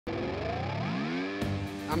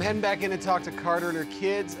I'm heading back in to talk to Carter and her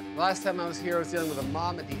kids. Last time I was here, I was dealing with a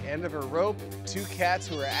mom at the end of her rope, 2 cats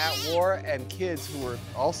who were at war, and kids who were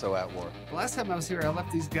also at war. The last time I was here, I left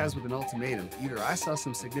these guys with an ultimatum. Either I saw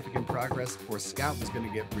some significant progress or Scout was going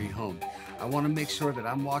to get rehomed. I want to make sure that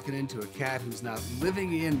I'm walking into a cat who's not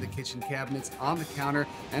living in the kitchen cabinets, on the counter,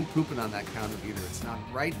 and pooping on that counter either. It's not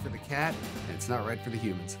right for the cat, and it's not right for the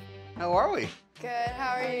humans. How are we? Good,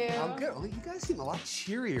 how are you? I'm good. Well, you guys seem a lot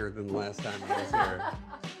cheerier than the last time I was here.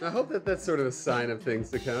 I hope that that's sort of a sign of things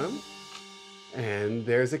to come. And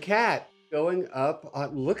there's a cat going up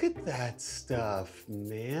on, look at that stuff,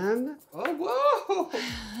 man. Oh, whoa,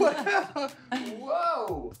 wow,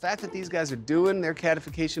 whoa. The fact that these guys are doing their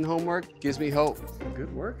catification homework gives me hope.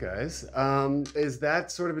 Good work, guys. Is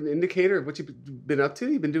that sort of an indicator of what you've been up to?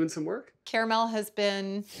 You've been doing some work? Caramel has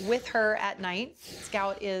been with her at night.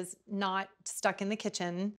 Scout is not stuck in the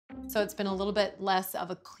kitchen, so it's been a little bit less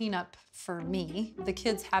of a cleanup for me. The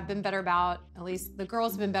kids have been better about, at least the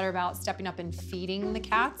girls have been better about stepping up and feeding the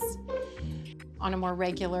cats on a more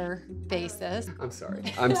regular basis. I'm sorry.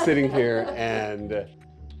 I'm sitting here and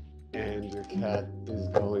your cat is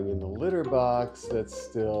going in the litter box that's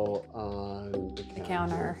still on the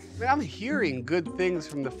counter. I'm hearing good things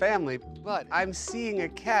from the family, but I'm seeing a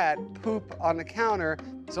cat poop on the counter.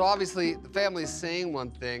 So obviously the family's saying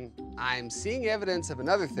one thing, I'm seeing evidence of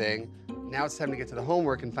another thing. Now it's time to get to the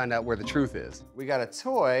homework and find out where the truth is. We got a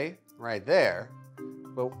toy right there,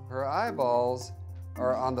 but her eyeballs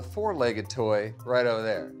are on the 4-legged toy right over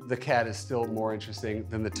there. The cat is still more interesting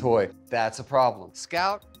than the toy. That's a problem.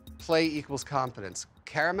 Scout, play equals confidence.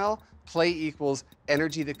 Caramel, play equals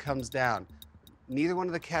energy that comes down. Neither one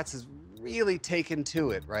of the cats is really taken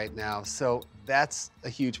to it right now, so that's a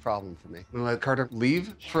huge problem for me. I'm gonna let Carter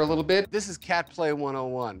leave for a little bit. This is Cat Play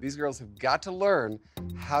 101. These girls have got to learn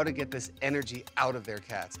how to get this energy out of their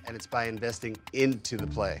cats, and it's by investing into the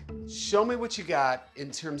play. Show me what you got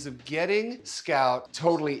in terms of getting Scout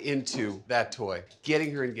totally into that toy,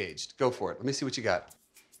 getting her engaged. Go for it. Let me see what you got.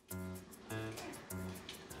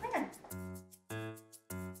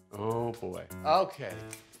 Oh boy. Okay.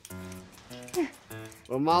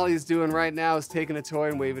 What Molly's doing right now is taking a toy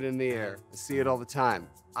and waving it in the air. I see it all the time.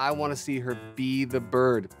 I want to see her be the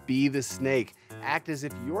bird, be the snake. Act as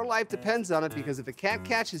if your life depends on it, because if a cat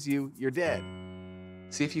catches you, you're dead.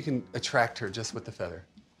 See if you can attract her just with the feather.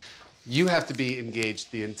 You have to be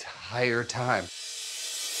engaged the entire time.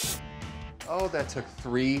 Oh, that took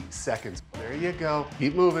 3 seconds. There you go.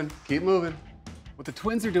 Keep moving, keep moving. What the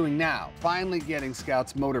twins are doing now, finally getting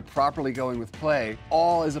Scout's motor properly going with play,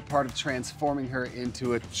 all is a part of transforming her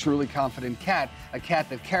into a truly confident cat, a cat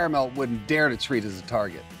that Caramel wouldn't dare to treat as a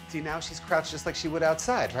target. See, now she's crouched just like she would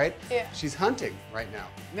outside, right? Yeah. She's hunting right now.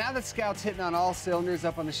 Now that Scout's hitting on all cylinders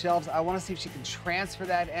up on the shelves, I want to see if she can transfer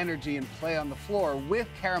that energy and play on the floor with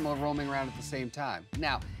Caramel roaming around at the same time.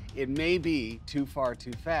 Now, it may be too far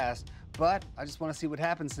too fast, but I just want to see what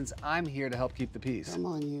happens since I'm here to help keep the peace. Come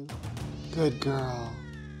on, you. Good girl.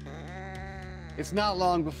 It's not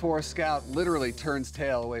long before Scout literally turns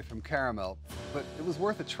tail away from Caramel, but it was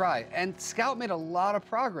worth a try. And Scout made a lot of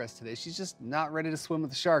progress today. She's just not ready to swim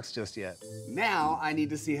with the sharks just yet. Now I need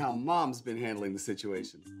to see how Mom's been handling the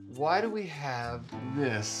situation. Why do we have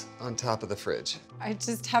this on top of the fridge? I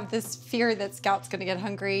just have this fear that Scout's gonna get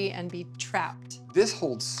hungry and be trapped. This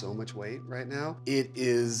holds so much weight right now. It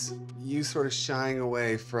is you sort of shying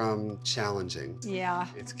away from challenging. Yeah.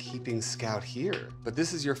 It's keeping Scout here. But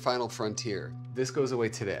this is your final frontier. This goes away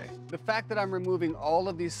today. The fact that I'm removing all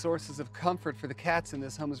of these sources of comfort for the cats in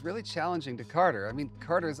this home is really challenging to Carter. I mean,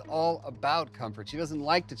 Carter is all about comfort. She doesn't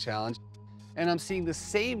like to challenge. And I'm seeing the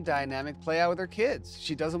same dynamic play out with her kids.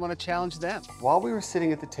 She doesn't want to challenge them. While we were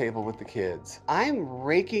sitting at the table with the kids, I'm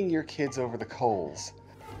raking your kids over the coals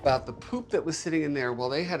about the poop that was sitting in there while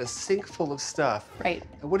they had a sink full of stuff. Right.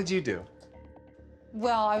 And what did you do?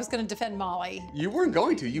 Well, I was gonna defend Molly. You weren't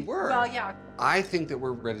going to, you were. Well, yeah. I think that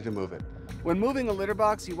we're ready to move it. When moving a litter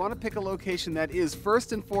box, you want to pick a location that is,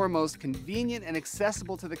 first and foremost, convenient and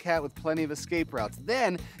accessible to the cat with plenty of escape routes.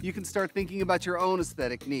 Then, you can start thinking about your own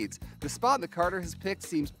aesthetic needs. The spot that Carter has picked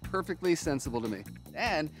seems perfectly sensible to me.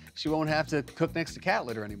 And she won't have to cook next to cat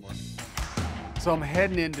litter anymore. So I'm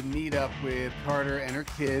heading in to meet up with Carter and her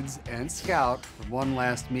kids and Scout for one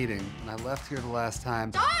last meeting. And I left here the last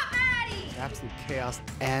time. Stop, Maddie! Absolute chaos.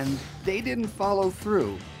 And they didn't follow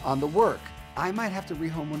through on the work. I might have to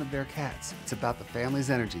rehome one of their cats. It's about the family's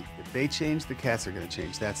energy. If they change, the cats are gonna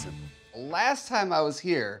change. That simple. Last time I was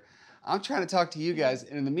here, I'm trying to talk to you guys,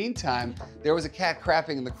 and in the meantime, there was a cat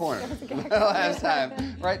crapping in the corner. Last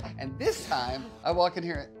time, right? And this time, I walk in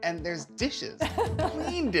here and there's dishes,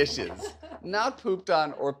 clean dishes. not pooped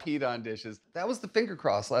on or peed on dishes. That was the finger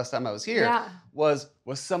cross last time I was here. Yeah. Was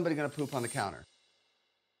somebody gonna poop on the counter?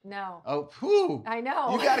 No. Oh, phew. I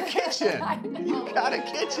know. You got a kitchen. I know. You got a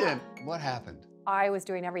kitchen. What happened? I was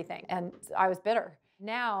doing everything and I was bitter.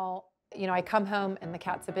 Now, you know, I come home and the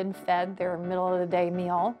cats have been fed their middle of the day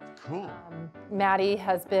meal. Cool. Maddie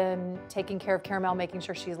has been taking care of Caramel, making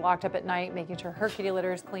sure she's locked up at night, making sure her kitty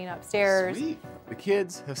litter is clean upstairs. Sweet. The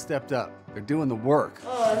kids have stepped up. They're doing the work.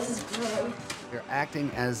 Oh, this is good. They're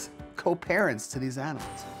acting as co-parents to these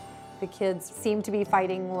animals. The kids seem to be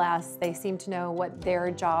fighting less. They seem to know what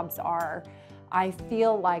their jobs are. I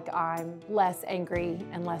feel like I'm less angry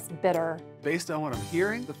and less bitter. Based on what I'm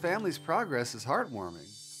hearing, the family's progress is heartwarming.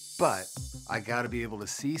 But I gotta be able to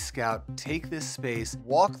see Scout take this space,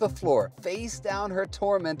 walk the floor, face down her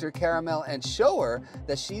tormentor Caramel, and show her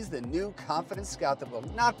that she's the new confident Scout that will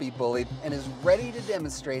not be bullied and is ready to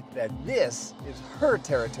demonstrate that this is her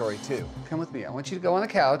territory too. Come with me. I want you to go on the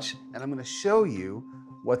couch and I'm gonna show you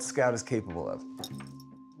what Scout is capable of.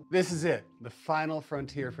 This is it, the final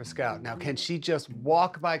frontier for Scout. Now, can she just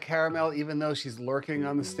walk by Caramel even though she's lurking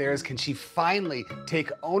on the stairs? Can she finally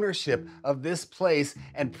take ownership of this place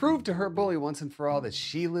and prove to her bully once and for all that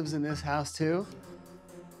she lives in this house too?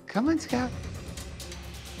 Come on, Scout.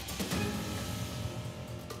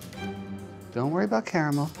 Don't worry about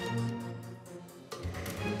Caramel.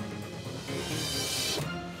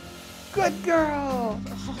 Good girl!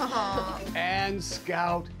 And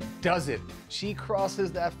Scout does it. She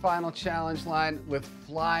crosses that final challenge line with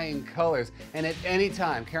flying colors. And at any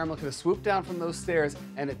time, Caramel could have swooped down from those stairs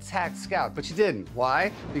and attacked Scout, but she didn't.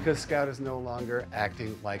 Why? Because Scout is no longer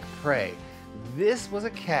acting like prey. This was a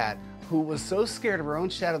cat who was so scared of her own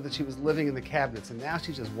shadow that she was living in the cabinets, and now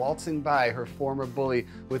she's just waltzing by her former bully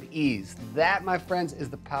with ease. That, my friends, is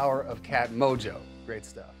the power of cat mojo. Great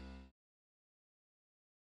stuff.